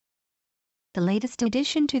The latest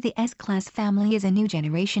addition to the S-Class family is a new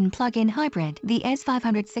generation plug-in hybrid, the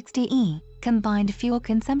S560e. Combined fuel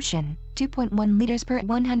consumption, 2.1 liters per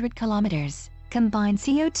 100 kilometers. Combined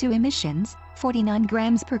CO2 emissions, 49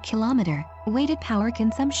 grams per kilometer. Weighted power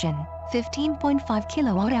consumption, 15.5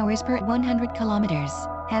 kilowatt-hours per 100 kilometers.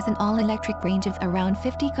 Has an all-electric range of around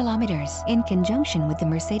 50 kilometers. In conjunction with the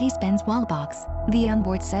Mercedes-Benz Wallbox, the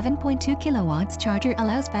onboard 7.2 kilowatts charger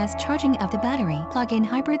allows fast charging of the battery. Plug-in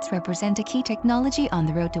hybrids represent a key technology on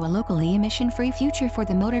the road to a locally emission-free future for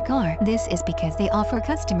the motor car. This is because they offer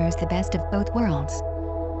customers the best of both worlds.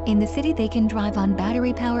 In the city they can drive on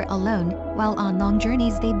battery power alone, while on long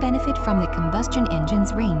journeys they benefit from the combustion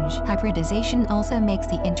engine's range. Hybridization also makes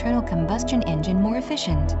the internal combustion engine more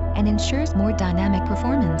efficient and ensures more dynamic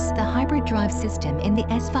performance. The hybrid drive system in the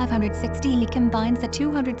S560e combines the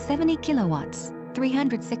 270 kilowatts,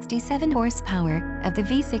 367 horsepower of the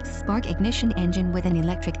V6 spark ignition engine with an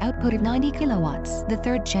electric output of 90 kilowatts. The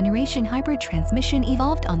third-generation hybrid transmission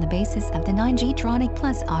evolved on the basis of the 9G-tronic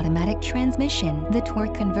plus automatic transmission. The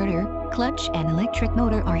torque converter, clutch and electric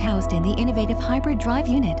motor are housed in the innovative hybrid drive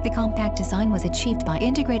unit. The compact design was achieved by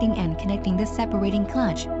integrating and connecting the separating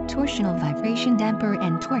clutch, torsional vibration damper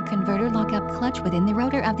and torque converter lock-up clutch within the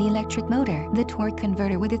rotor of the electric motor. The torque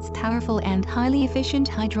converter with its powerful and highly efficient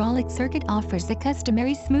hydraulic circuit offers the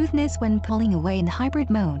customary smoothness when pulling away in hybrid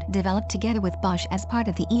mode. Developed together with Bosch as part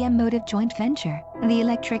of the EM Motive joint venture, the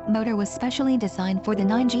electric motor was specially designed for the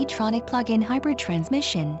 9G-tronic plug-in hybrid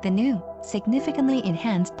transmission. The new, significantly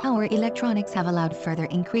enhanced power electronics have allowed further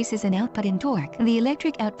increases in output and torque. The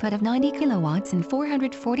electric output of 90 kilowatts and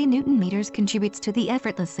 440 Newton-meters contributes to the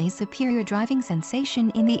effortlessly superior driving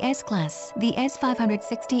sensation in the S-Class. The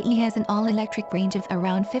S560e has an all-electric range of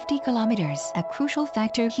around 50 kilometers. A crucial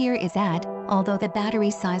factor here is that, although the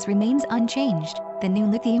battery size remains unchanged, the new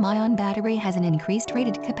lithium-ion battery has an increased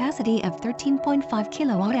rated capacity of 13.5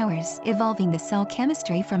 kilowatt-hours, evolving the cell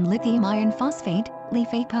chemistry from lithium iron phosphate,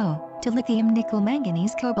 Li-FePO, to lithium nickel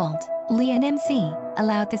manganese cobalt, Li-NMC,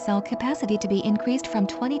 allowed the cell capacity to be increased from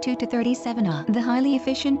 22 to 37 Ah. The highly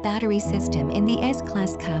efficient battery system in the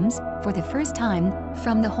S-Class comes, for the first time,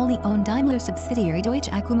 from the wholly owned Daimler subsidiary Deutsche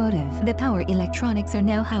Akkumotive. The power electronics are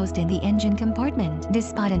now housed in the engine compartment.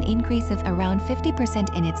 Despite an increase of around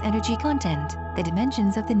 50% in its energy content, the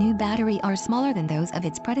dimensions of the new battery are smaller than those of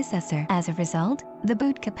its predecessor. As a result, the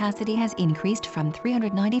boot capacity has increased from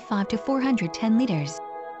 395 to 410 liters.